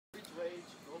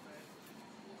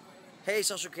Hey,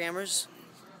 social cameras.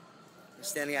 I'm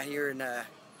standing out here in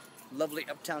lovely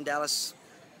uptown Dallas.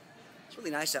 It's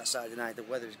really nice outside tonight. The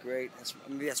weather's great.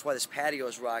 Maybe that's why this patio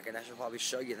is rocking. I should probably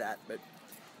show you that. But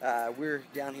we're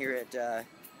down here at the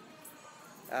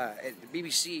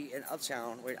BBC in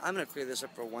Uptown. Wait, I'm going to clear this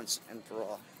up for once and for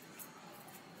all.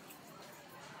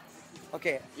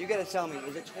 Okay, you got to tell me,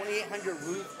 is it 2800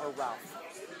 Ruth or Ralph?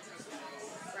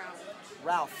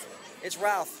 Ralph. It's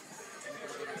Ralph.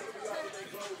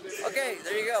 Okay,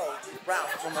 there you go.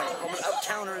 Ralph from an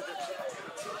uptowner.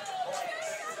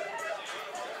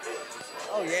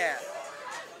 Oh yeah.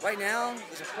 Right now,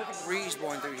 there's a perfect breeze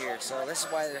blowing through here, so this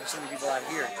is why there's so many people out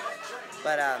here.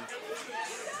 But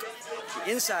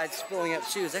the inside's filling up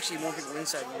too. There's actually more people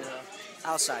inside than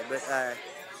outside. But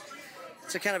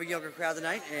it's a kind of a younger crowd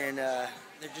tonight, and they're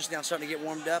just now starting to get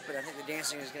warmed up. And I think the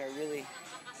dancing is going to really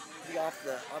be off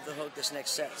the hook this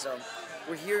next set. So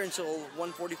we're here until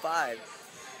 1:45.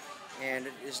 And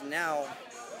it is now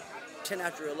 10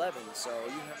 after 11, so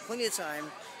you have plenty of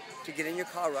time to get in your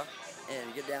car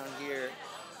and get down here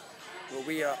where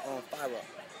we are on Fire.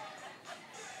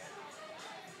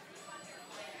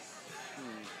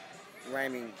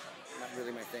 Rhyming, not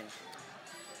really my thing.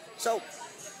 So,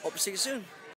 hope to see you soon.